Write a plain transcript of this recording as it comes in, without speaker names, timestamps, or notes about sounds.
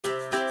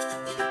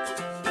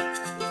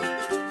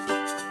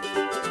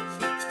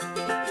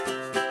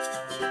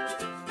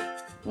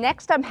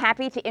Next, I'm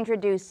happy to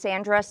introduce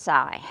Sandra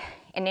Tsai,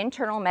 an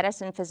internal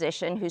medicine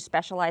physician who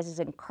specializes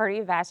in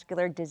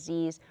cardiovascular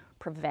disease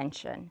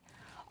prevention.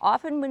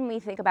 Often when we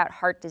think about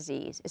heart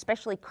disease,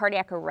 especially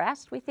cardiac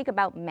arrest, we think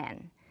about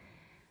men.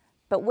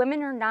 But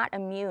women are not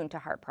immune to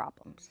heart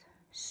problems.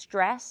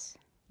 Stress,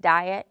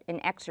 diet, and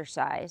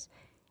exercise,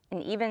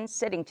 and even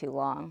sitting too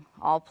long,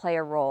 all play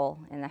a role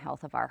in the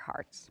health of our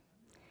hearts.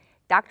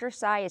 Dr.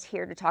 Tsai is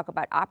here to talk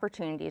about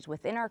opportunities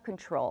within our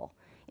control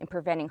in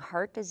preventing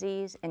heart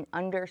disease and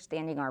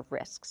understanding our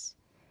risks.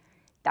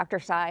 Dr.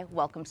 Tsai,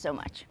 welcome so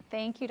much.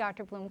 Thank you,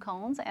 Dr.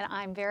 Bloom-Combs, and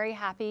I'm very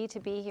happy to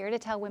be here to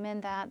tell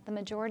women that the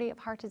majority of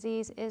heart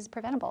disease is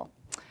preventable.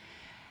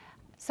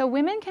 So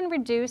women can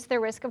reduce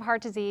their risk of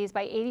heart disease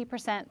by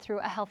 80% through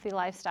a healthy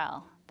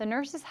lifestyle. The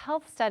Nurses'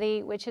 Health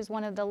Study, which is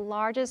one of the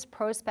largest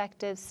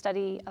prospective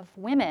study of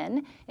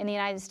women in the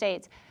United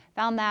States,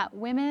 found that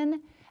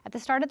women at the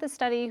start of the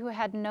study who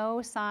had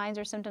no signs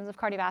or symptoms of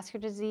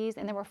cardiovascular disease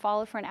and they were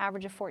followed for an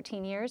average of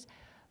 14 years,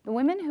 the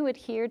women who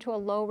adhered to a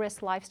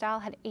low-risk lifestyle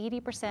had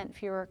 80%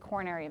 fewer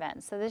coronary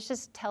events. So this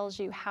just tells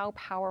you how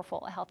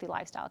powerful a healthy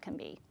lifestyle can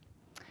be.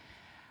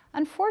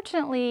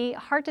 Unfortunately,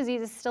 heart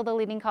disease is still the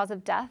leading cause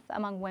of death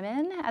among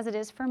women, as it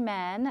is for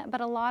men, but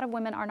a lot of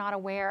women are not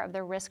aware of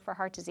their risk for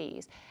heart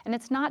disease. And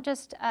it's not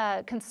just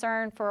a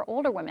concern for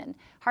older women.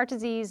 Heart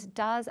disease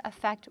does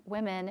affect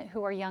women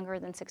who are younger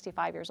than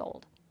 65 years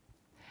old.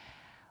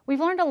 We've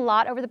learned a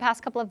lot over the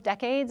past couple of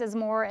decades as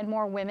more and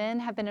more women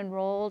have been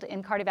enrolled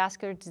in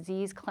cardiovascular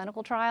disease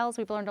clinical trials.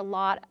 We've learned a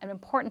lot of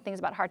important things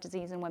about heart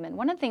disease in women.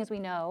 One of the things we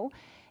know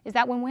is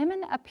that when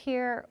women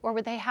appear or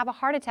when they have a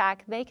heart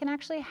attack, they can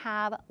actually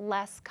have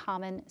less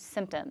common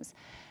symptoms.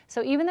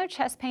 So even though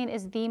chest pain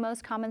is the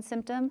most common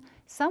symptom,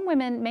 some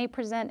women may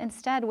present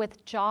instead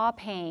with jaw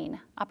pain,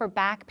 upper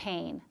back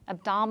pain,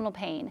 abdominal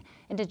pain,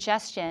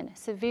 indigestion,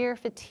 severe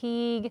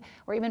fatigue,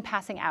 or even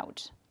passing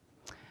out.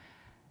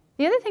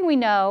 The other thing we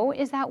know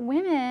is that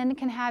women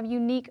can have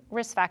unique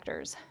risk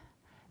factors.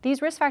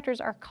 These risk factors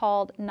are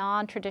called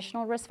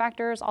non-traditional risk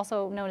factors,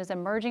 also known as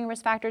emerging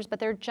risk factors, but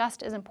they're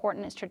just as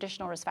important as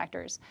traditional risk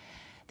factors.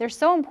 They're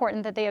so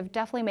important that they have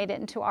definitely made it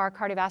into our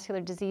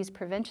cardiovascular disease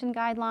prevention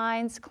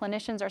guidelines.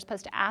 Clinicians are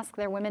supposed to ask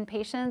their women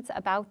patients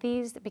about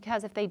these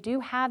because if they do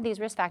have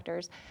these risk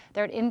factors,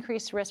 they're at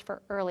increased risk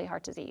for early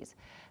heart disease.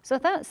 So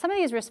some of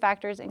these risk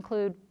factors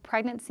include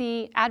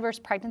adverse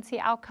pregnancy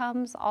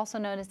outcomes, also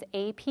known as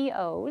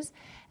APOs.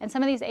 And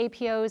some of these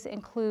APOs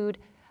include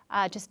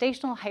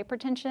gestational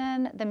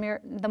hypertension.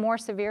 The more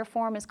severe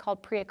form is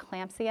called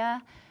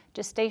preeclampsia,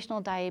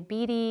 gestational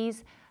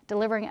diabetes,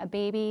 delivering a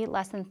baby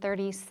less than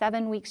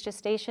 37 weeks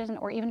gestation,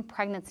 or even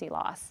pregnancy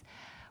loss.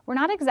 We're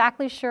not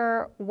exactly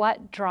sure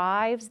what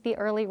drives the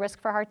early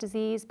risk for heart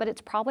disease, but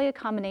it's probably a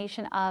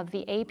combination of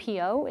the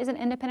APO is an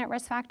independent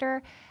risk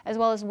factor, as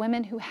well as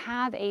women who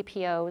have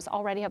APOs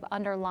already have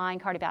underlying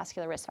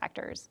cardiovascular risk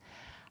factors.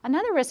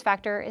 Another risk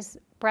factor is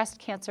breast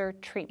cancer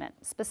treatment,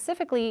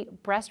 specifically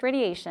breast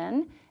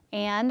radiation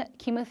and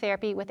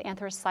chemotherapy with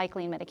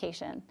anthracycline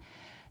medication.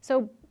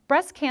 So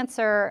breast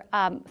cancer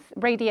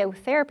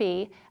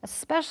radiotherapy,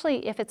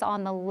 especially if it's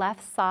on the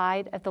left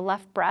side of the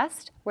left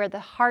breast where the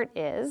heart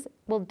is,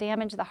 will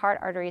damage the heart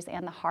arteries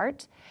and the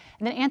heart.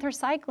 And then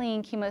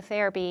anthracycline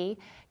chemotherapy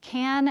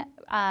can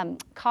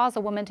cause a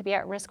woman to be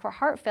at risk for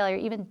heart failure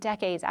even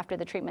decades after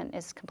the treatment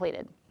is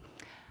completed.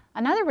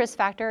 Another risk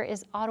factor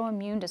is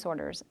autoimmune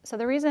disorders. So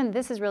the reason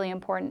this is really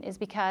important is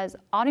because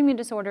autoimmune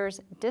disorders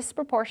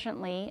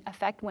disproportionately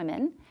affect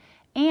women.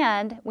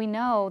 And we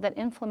know that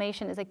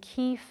inflammation is a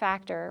key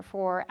factor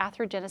for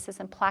atherogenesis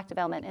and plaque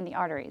development in the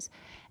arteries.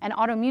 And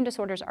autoimmune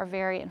disorders are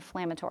very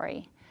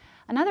inflammatory.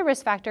 Another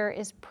risk factor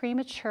is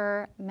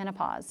premature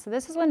menopause. So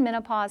this is when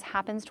menopause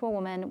happens to a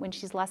woman when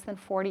she's less than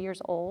 40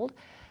 years old.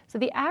 So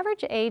the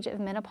average age of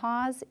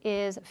menopause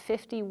is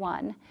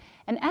 51.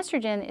 And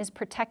estrogen is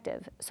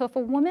protective. So if a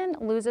woman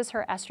loses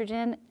her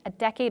estrogen a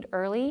decade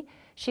early,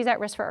 she's at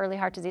risk for early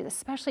heart disease,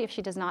 especially if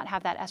she does not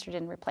have that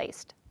estrogen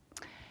replaced.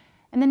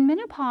 And then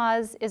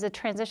menopause is a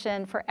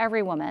transition for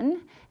every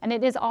woman, and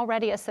it is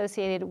already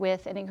associated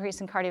with an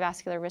increase in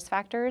cardiovascular risk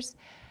factors.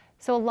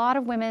 So a lot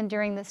of women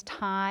during this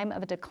time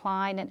of a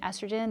decline in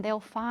estrogen,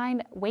 they'll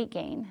find weight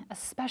gain,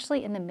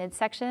 especially in the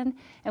midsection.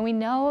 And we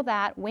know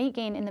that weight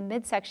gain in the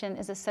midsection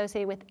is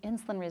associated with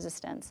insulin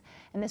resistance.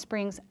 And this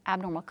brings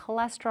abnormal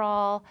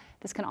cholesterol.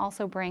 This can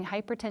also bring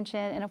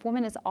hypertension. And if a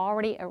woman is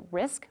already at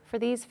risk for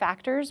these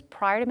factors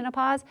prior to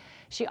menopause,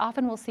 she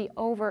often will see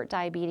overt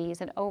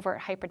diabetes and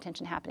overt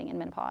hypertension happening in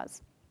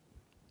menopause.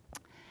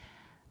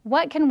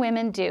 What can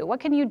women do? What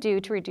can you do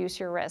to reduce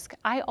your risk?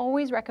 I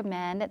always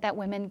recommend that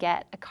women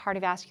get a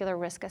cardiovascular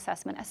risk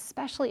assessment,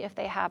 especially if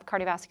they have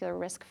cardiovascular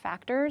risk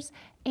factors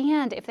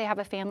and if they have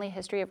a family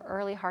history of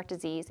early heart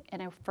disease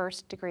in a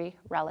first-degree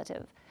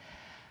relative.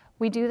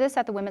 We do this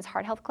at the Women's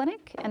Heart Health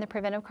Clinic and the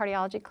Preventive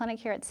Cardiology Clinic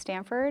here at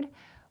Stanford.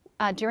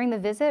 During the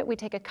visit, we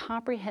take a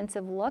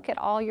comprehensive look at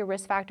all your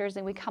risk factors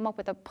and we come up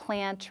with a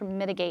plan to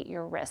mitigate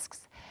your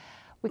risks.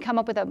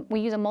 We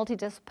use a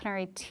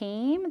multidisciplinary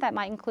team that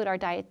might include our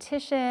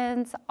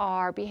dietitians,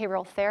 our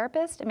behavioral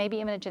therapist, and maybe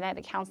even a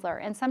genetic counselor.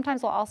 And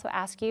sometimes we'll also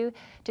ask you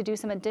to do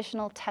some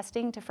additional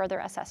testing to further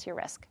assess your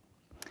risk.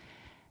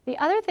 The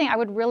other thing I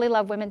would really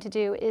love women to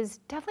do is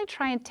definitely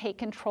try and take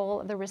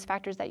control of the risk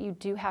factors that you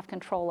do have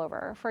control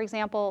over. For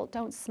example,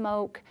 don't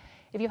smoke.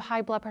 If you have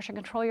high blood pressure,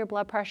 control your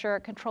blood pressure,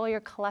 control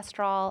your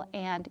cholesterol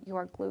and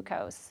your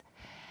glucose.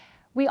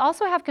 We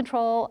also have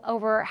control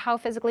over how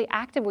physically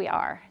active we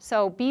are.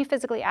 So be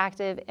physically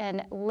active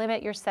and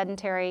limit your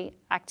sedentary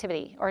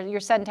activity or your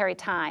sedentary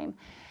time.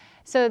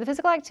 So the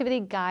physical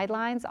activity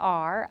guidelines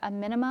are a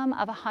minimum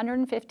of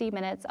 150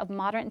 minutes of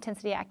moderate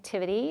intensity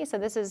activity. So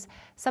this is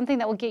something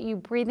that will get you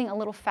breathing a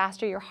little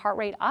faster, your heart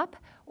rate up,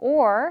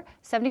 or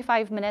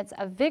 75 minutes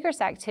of vigorous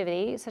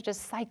activity, such as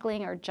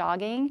cycling or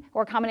jogging,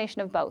 or a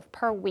combination of both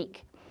per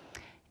week.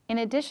 In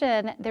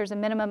addition, there's a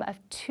minimum of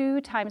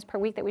 2 times per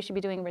week that we should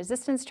be doing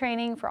resistance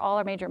training for all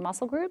our major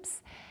muscle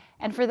groups.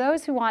 And for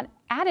those who want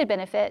added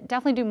benefit,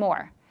 definitely do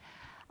more.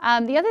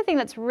 The other thing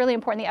that's really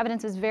important, the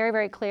evidence is very,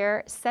 very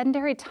clear.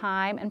 Sedentary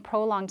time and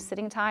prolonged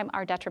sitting time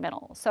are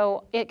detrimental.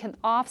 So it can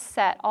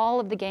offset all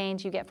of the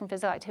gains you get from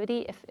physical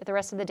activity if the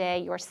rest of the day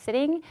you're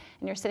sitting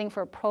and you're sitting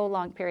for a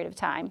prolonged period of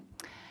time.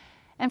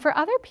 And for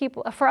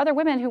other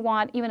women who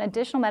want even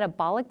additional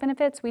metabolic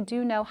benefits, we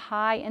do know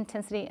high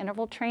intensity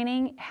interval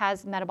training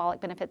has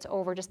metabolic benefits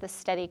over just the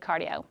steady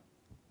cardio.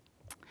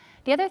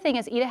 The other thing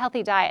is eat a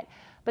healthy diet.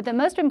 But the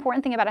most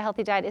important thing about a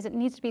healthy diet is it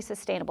needs to be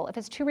sustainable. If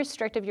it's too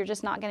restrictive, you're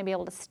just not going to be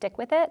able to stick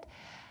with it.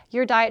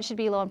 Your diet should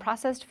be low in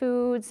processed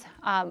foods,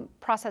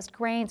 processed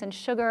grains and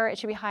sugar. It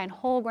should be high in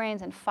whole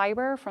grains and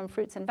fiber from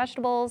fruits and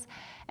vegetables.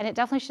 And it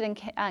definitely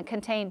should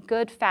contain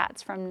good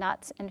fats from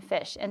nuts and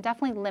fish, and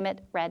definitely limit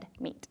red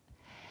meat.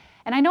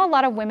 And I know a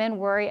lot of women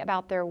worry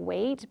about their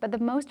weight, but the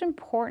most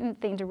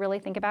important thing to really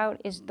think about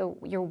is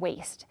your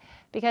waist,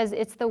 because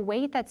it's the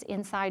weight that's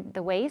inside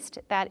the waist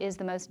that is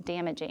the most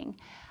damaging.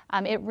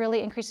 It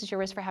really increases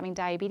your risk for having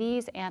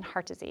diabetes and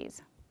heart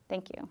disease.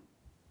 Thank you.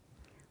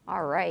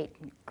 All right,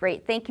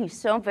 great. Thank you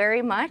so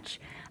very much.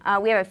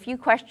 We have a few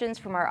questions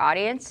from our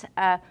audience.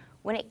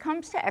 When it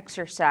comes to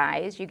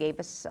exercise, you gave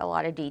us a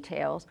lot of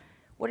details.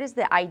 What is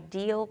the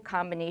ideal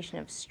combination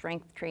of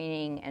strength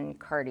training and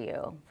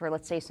cardio for,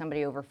 let's say,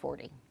 somebody over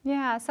 40?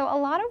 Yeah, so a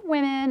lot of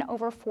women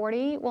over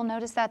 40 will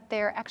notice that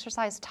their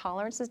exercise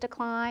tolerances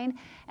decline,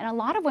 and a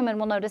lot of women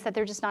will notice that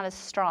they're just not as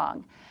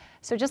strong.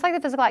 So just like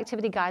the physical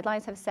activity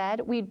guidelines have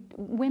said,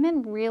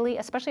 women really,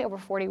 especially over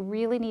 40,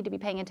 really need to be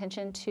paying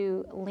attention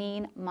to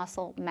lean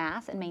muscle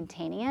mass and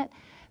maintaining it,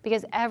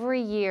 because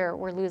every year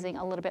we're losing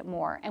a little bit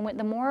more. And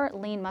the more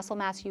lean muscle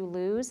mass you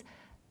lose,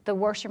 the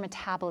worse your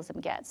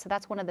metabolism gets. So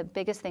that's one of the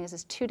biggest things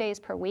is 2 days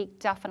per week,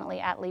 definitely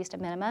at least a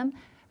minimum,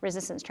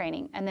 resistance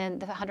training. And then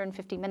the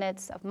 150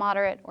 minutes of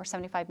moderate or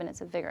 75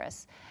 minutes of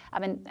vigorous,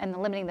 and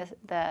limiting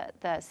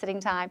the sitting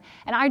time.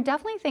 And I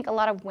definitely think a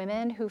lot of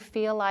women who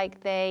feel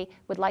like they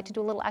would like to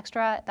do a little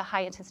extra, the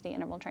high intensity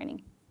interval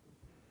training.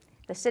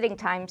 The sitting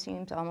time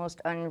seems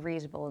almost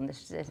unreasonable in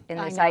this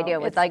idea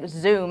with like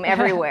Zoom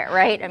everywhere,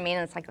 right? I mean,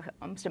 it's like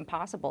almost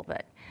impossible,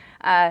 but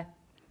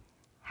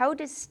how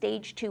does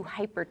stage 2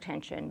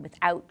 hypertension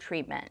without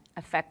treatment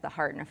affect the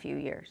heart in a few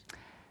years?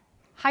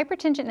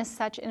 Hypertension is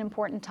such an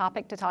important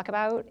topic to talk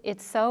about.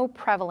 It's so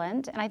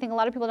prevalent, and I think a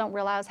lot of people don't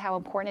realize how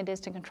important it is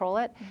to control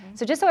it.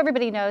 So just so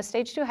everybody knows,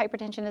 stage 2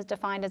 hypertension is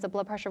defined as a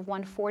blood pressure of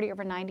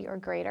 140/90 or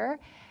greater.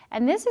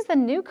 And this is the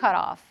new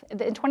cutoff.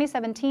 In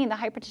 2017, the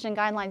hypertension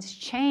guidelines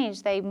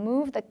changed. They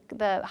moved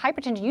the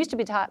hypertension used to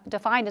be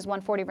defined as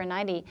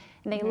 140/90,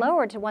 and they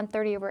lowered to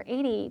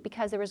 130/80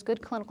 because there was good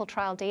clinical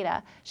trial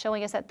data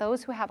showing us that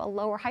those who have a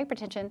lower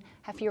hypertension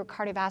have fewer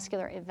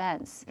cardiovascular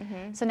events.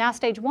 So now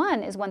stage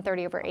 1 is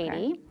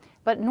 130/80,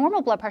 but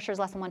normal blood pressure is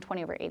less than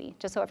 120/80,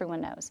 just so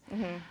everyone knows.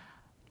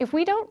 If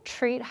we don't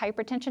treat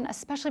hypertension,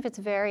 especially if it's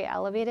very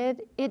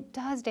elevated, it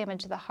does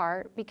damage the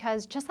heart,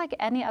 because just like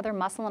any other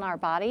muscle in our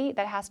body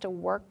that has to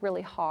work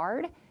really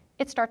hard,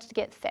 it starts to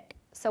get thick.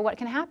 So what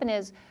can happen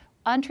is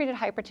untreated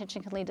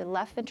hypertension can lead to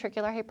left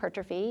ventricular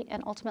hypertrophy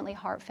and ultimately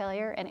heart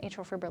failure and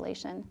atrial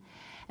fibrillation.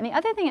 And the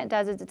other thing it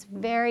does is it's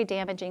very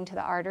damaging to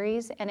the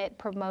arteries, and it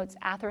promotes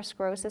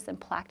atherosclerosis and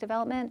plaque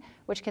development,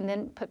 which can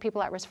then put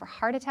people at risk for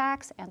heart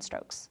attacks and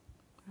strokes.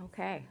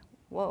 Okay,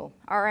 whoa,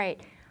 all right.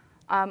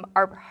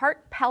 Are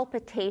heart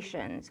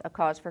palpitations a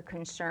cause for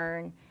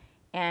concern?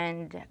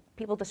 And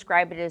people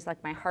describe it as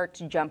like my heart's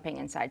jumping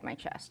inside my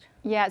chest.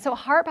 Yeah, so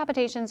heart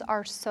palpitations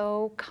are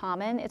so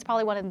common. It's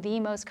probably one of the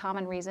most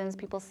common reasons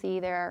people see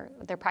their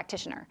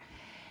practitioner.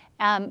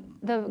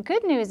 The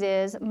good news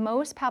is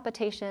most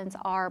palpitations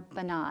are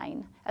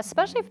benign,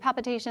 especially if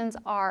palpitations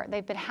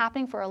they've been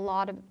happening for a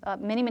lot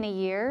of many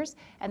years,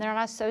 and they're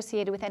not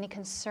associated with any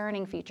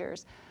concerning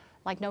features,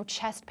 like no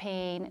chest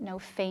pain, no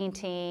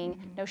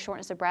fainting, no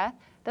shortness of breath.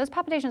 Those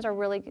palpitations are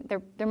really,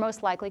 they're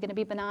most likely going to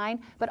be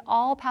benign, but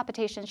all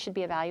palpitations should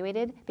be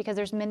evaluated because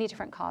there's many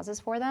different causes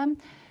for them.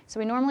 So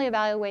we normally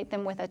evaluate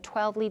them with a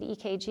 12-lead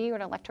EKG or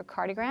an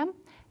electrocardiogram,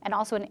 and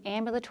also an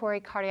ambulatory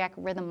cardiac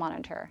rhythm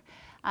monitor.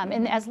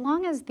 And as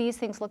long as these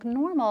things look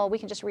normal, we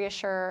can just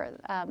reassure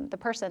the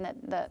person that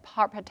the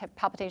heart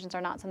palpitations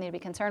are not something to be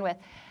concerned with.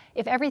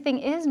 If everything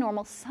is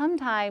normal,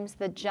 sometimes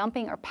the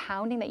jumping or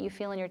pounding that you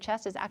feel in your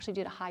chest is actually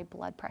due to high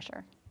blood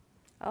pressure.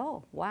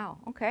 Oh, wow,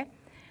 okay.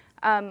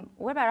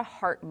 What about a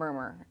heart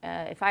murmur?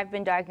 If I've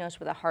been diagnosed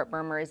with a heart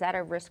murmur, is that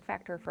a risk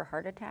factor for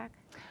heart attack?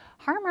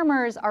 Heart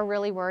murmurs are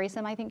really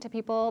worrisome, I think, to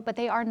people, but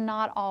they are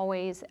not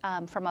always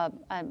from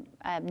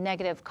a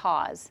negative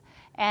cause.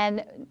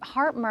 And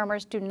heart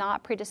murmurs do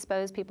not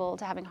predispose people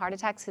to having heart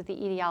attacks because the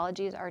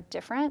etiologies are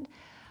different.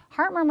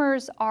 Heart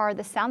murmurs are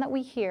the sound that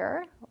we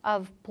hear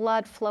of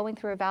blood flowing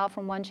through a valve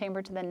from one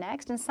chamber to the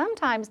next, and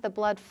sometimes the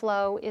blood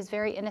flow is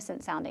very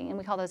innocent sounding, and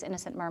we call those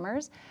innocent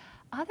murmurs.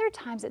 Other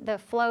times the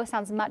flow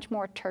sounds much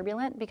more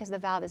turbulent because the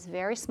valve is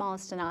very small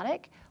and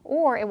stenotic,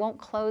 or it won't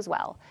close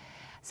well.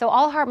 So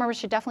all heart murmurs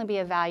should definitely be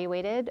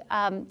evaluated.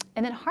 And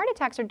then heart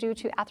attacks are due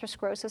to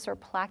atherosclerosis or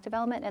plaque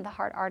development in the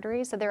heart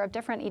arteries. So there are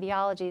different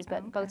etiologies,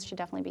 but both should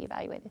definitely be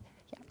evaluated.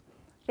 Yeah.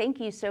 Thank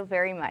you so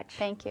very much.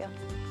 Thank you.